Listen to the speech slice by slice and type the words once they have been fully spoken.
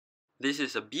This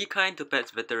is a Be Kind to Pets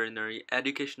veterinary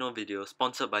educational video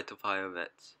sponsored by Tophaya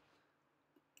Vets.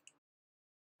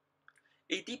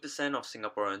 80% of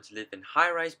Singaporeans live in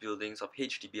high-rise buildings of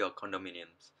HDB or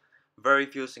condominiums. Very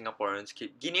few Singaporeans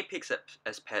keep guinea pigs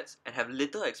as pets and have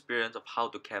little experience of how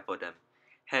to care for them.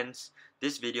 Hence,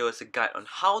 this video is a guide on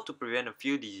how to prevent a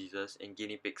few diseases in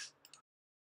guinea pigs.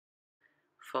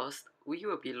 First, we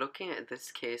will be looking at this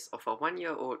case of a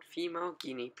 1-year-old female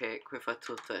guinea pig with a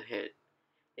tilted head.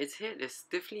 Its head is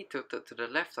stiffly tilted to the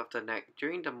left of the neck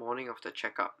during the morning of the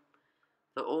checkup.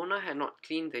 The owner had not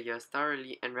cleaned the ears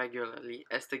thoroughly and regularly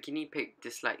as the guinea pig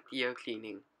disliked ear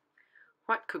cleaning.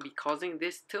 What could be causing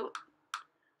this tilt?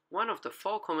 One of the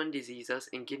 4 common diseases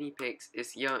in guinea pigs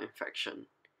is ear infection.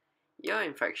 Ear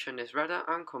infection is rather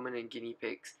uncommon in guinea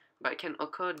pigs, but can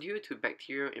occur due to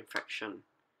bacterial infection.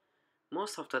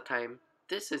 Most of the time,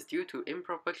 this is due to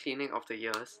improper cleaning of the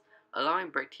ears, allowing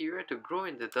bacteria to grow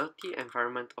in the dirty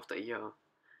environment of the ear.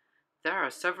 There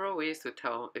are several ways to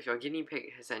tell if your guinea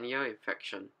pig has an ear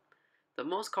infection. The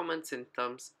most common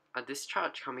symptoms are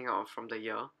discharge coming out from the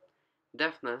ear,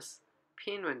 deafness,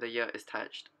 pain when the ear is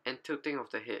touched, and tilting of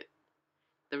the head.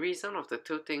 The reason of the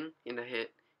tilting in the head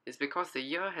is because the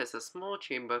ear has a small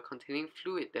chamber containing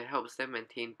fluid that helps them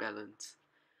maintain balance.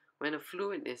 When the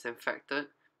fluid is infected,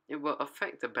 it will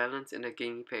affect the balance in the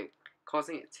guinea pig,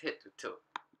 causing its head to tilt.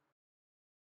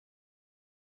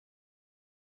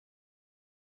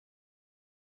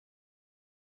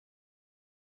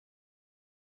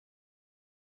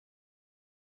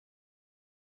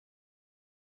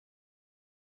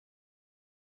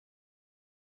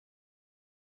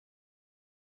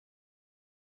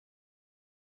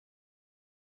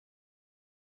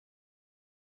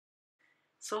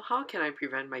 So how can I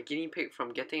prevent my guinea pig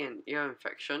from getting an ear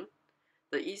infection?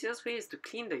 The easiest way is to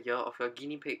clean the ear of your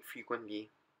guinea pig frequently.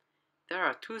 There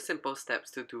are 2 simple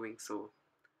steps to doing so.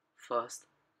 First,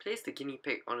 place the guinea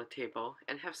pig on a table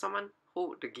and have someone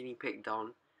hold the guinea pig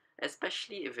down,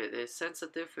 especially if it is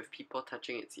sensitive with people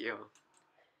touching its ear.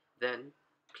 Then,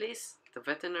 place the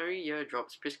veterinary ear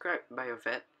drops prescribed by your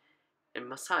vet and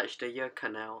massage the ear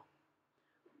canal.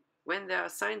 When there are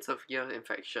signs of ear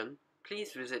infection,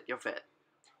 please visit your vet.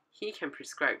 He can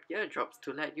prescribe ear drops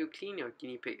to let you clean your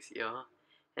guinea pig's ear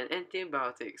and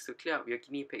antibiotics to clear up your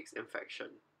guinea pig's infection.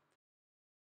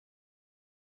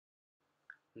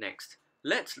 Next,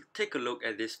 let's take a look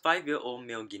at this 5-year-old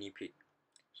male guinea pig.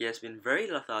 He has been very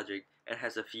lethargic and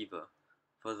has a fever.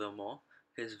 Furthermore,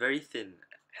 he is very thin,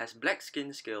 has black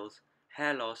skin scales,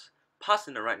 hair loss, pus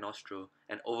in the right nostril,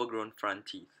 and overgrown front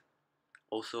teeth.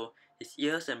 Also, his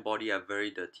ears and body are very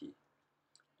dirty.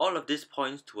 All of this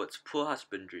points towards poor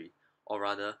husbandry, or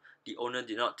rather, the owner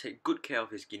did not take good care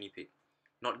of his guinea pig,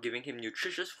 not giving him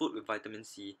nutritious food with vitamin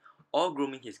C, or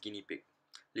grooming his guinea pig,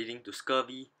 leading to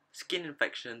scurvy, skin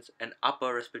infections, and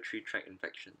upper respiratory tract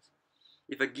infections.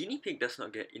 If a guinea pig does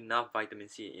not get enough vitamin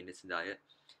C in its diet,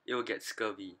 it will get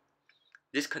scurvy.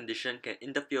 This condition can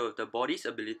interfere with the body's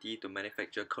ability to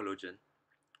manufacture collagen,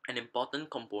 an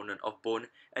important component of bone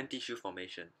and tissue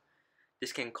formation.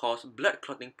 This can cause blood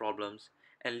clotting problems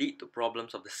and lead to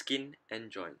problems of the skin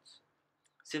and joints.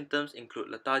 Symptoms include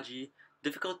lethargy,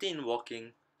 difficulty in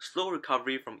walking, slow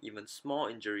recovery from even small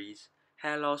injuries,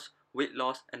 hair loss, weight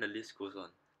loss, and the list goes on.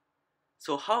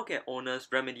 So how can owners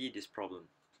remedy this problem?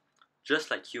 Just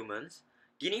like humans,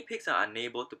 guinea pigs are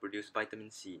unable to produce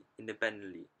vitamin C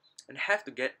independently and have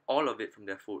to get all of it from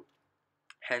their food.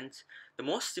 Hence, the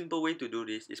most simple way to do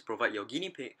this is provide your guinea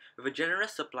pig with a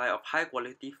generous supply of high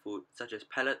quality food such as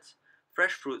pellets,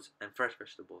 fresh fruits, and fresh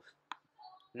vegetables.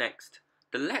 Next,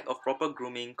 the lack of proper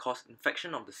grooming causes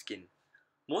infection of the skin.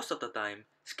 Most of the time,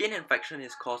 skin infection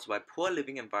is caused by poor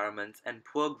living environments and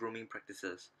poor grooming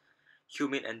practices.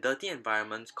 Humid and dirty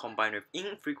environments combined with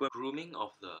infrequent grooming of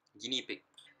the guinea pig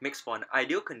makes for an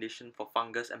ideal condition for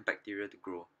fungus and bacteria to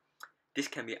grow. This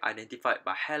can be identified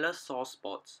by hairless sore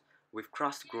spots with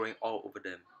crust growing all over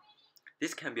them.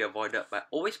 This can be avoided by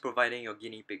always providing your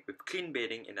guinea pig with clean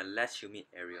bedding in a less humid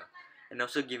area, and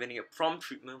also giving it prompt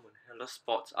treatment when hairless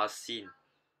spots are seen.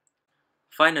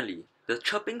 Finally, the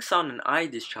chirping sound and eye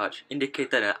discharge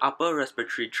indicated an upper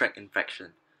respiratory tract infection.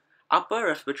 Upper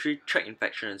respiratory tract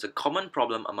infection is a common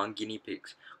problem among guinea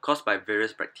pigs caused by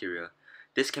various bacteria.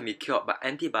 This can be cured by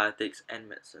antibiotics and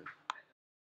medicine.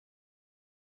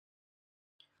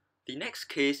 The next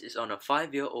case is on a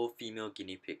 5-year-old female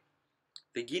guinea pig.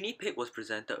 The guinea pig was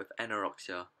presented with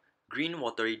anorexia, green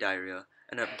watery diarrhea,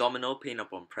 and abdominal pain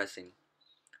upon pressing.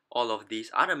 All of these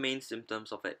are the main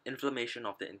symptoms of an inflammation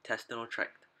of the intestinal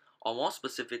tract, or more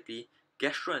specifically,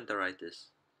 gastroenteritis.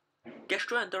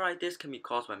 Gastroenteritis can be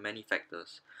caused by many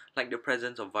factors, like the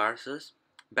presence of viruses,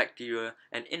 bacteria,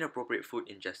 and inappropriate food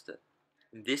ingested.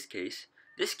 In this case,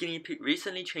 this guinea pig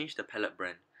recently changed the pellet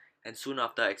brand and soon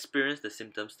after experienced the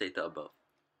symptoms stated above.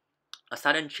 A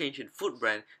sudden change in food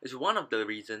brand is one of the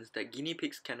reasons that guinea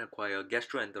pigs can acquire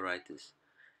gastroenteritis.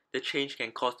 The change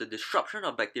can cause the disruption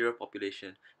of bacterial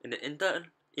population in the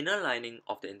inner lining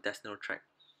of the intestinal tract,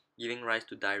 giving rise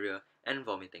to diarrhea and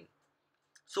vomiting.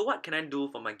 So what can I do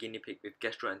for my guinea pig with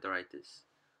gastroenteritis?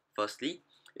 Firstly,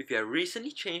 if you have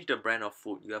recently changed the brand of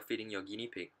food you are feeding your guinea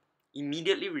pig,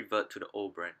 immediately revert to the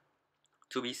old brand.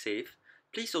 To be safe,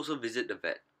 please also visit the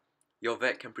vet. Your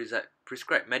vet can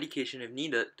prescribe medication if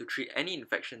needed to treat any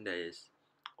infection there is.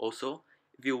 Also,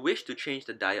 if you wish to change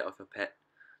the diet of your pet,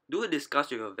 do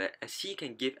discuss with your vet as he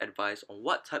can give advice on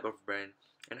what type of brand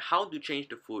and how to change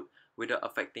the food without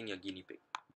affecting your guinea pig.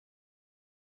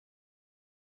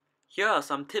 Here are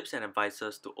some tips and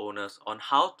advices to owners on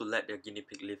how to let their guinea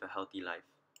pig live a healthy life.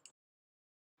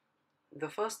 The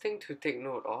first thing to take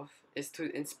note of is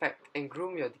to inspect and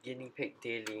groom your guinea pig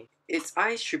daily. Its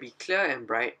eyes should be clear and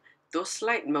bright, though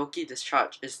slight milky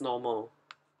discharge is normal.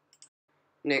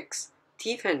 Next,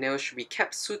 teeth and nails should be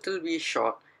kept suitably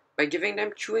short by giving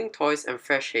them chewing toys and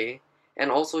fresh hay, and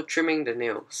also trimming the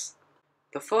nails.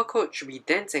 The fur coat should be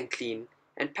dense and clean,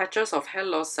 and patches of hair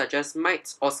loss suggest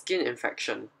mites or skin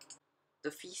infection.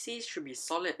 The feces should be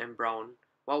solid and brown,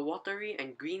 while watery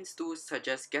and green stools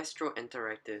suggest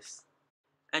gastroenteritis.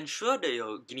 Ensure that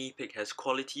your guinea pig has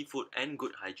quality food and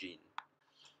good hygiene.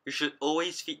 You should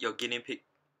always feed your guinea pig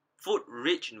food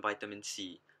rich in vitamin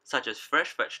C, such as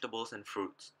fresh vegetables and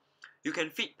fruits. You can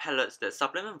feed pellets that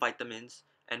supplement vitamins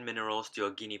and minerals to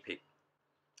your guinea pig.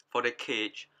 For the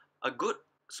cage, a good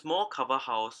small cover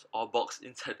house or box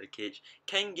inside the cage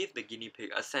can give the guinea pig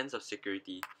a sense of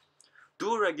security.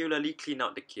 Do regularly clean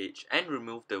out the cage and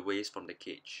remove the waste from the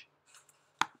cage.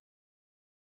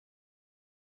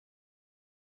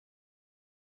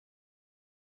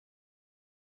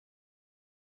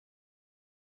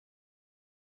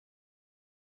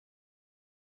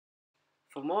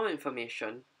 For more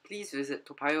information, please visit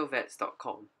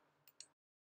topayovets.com.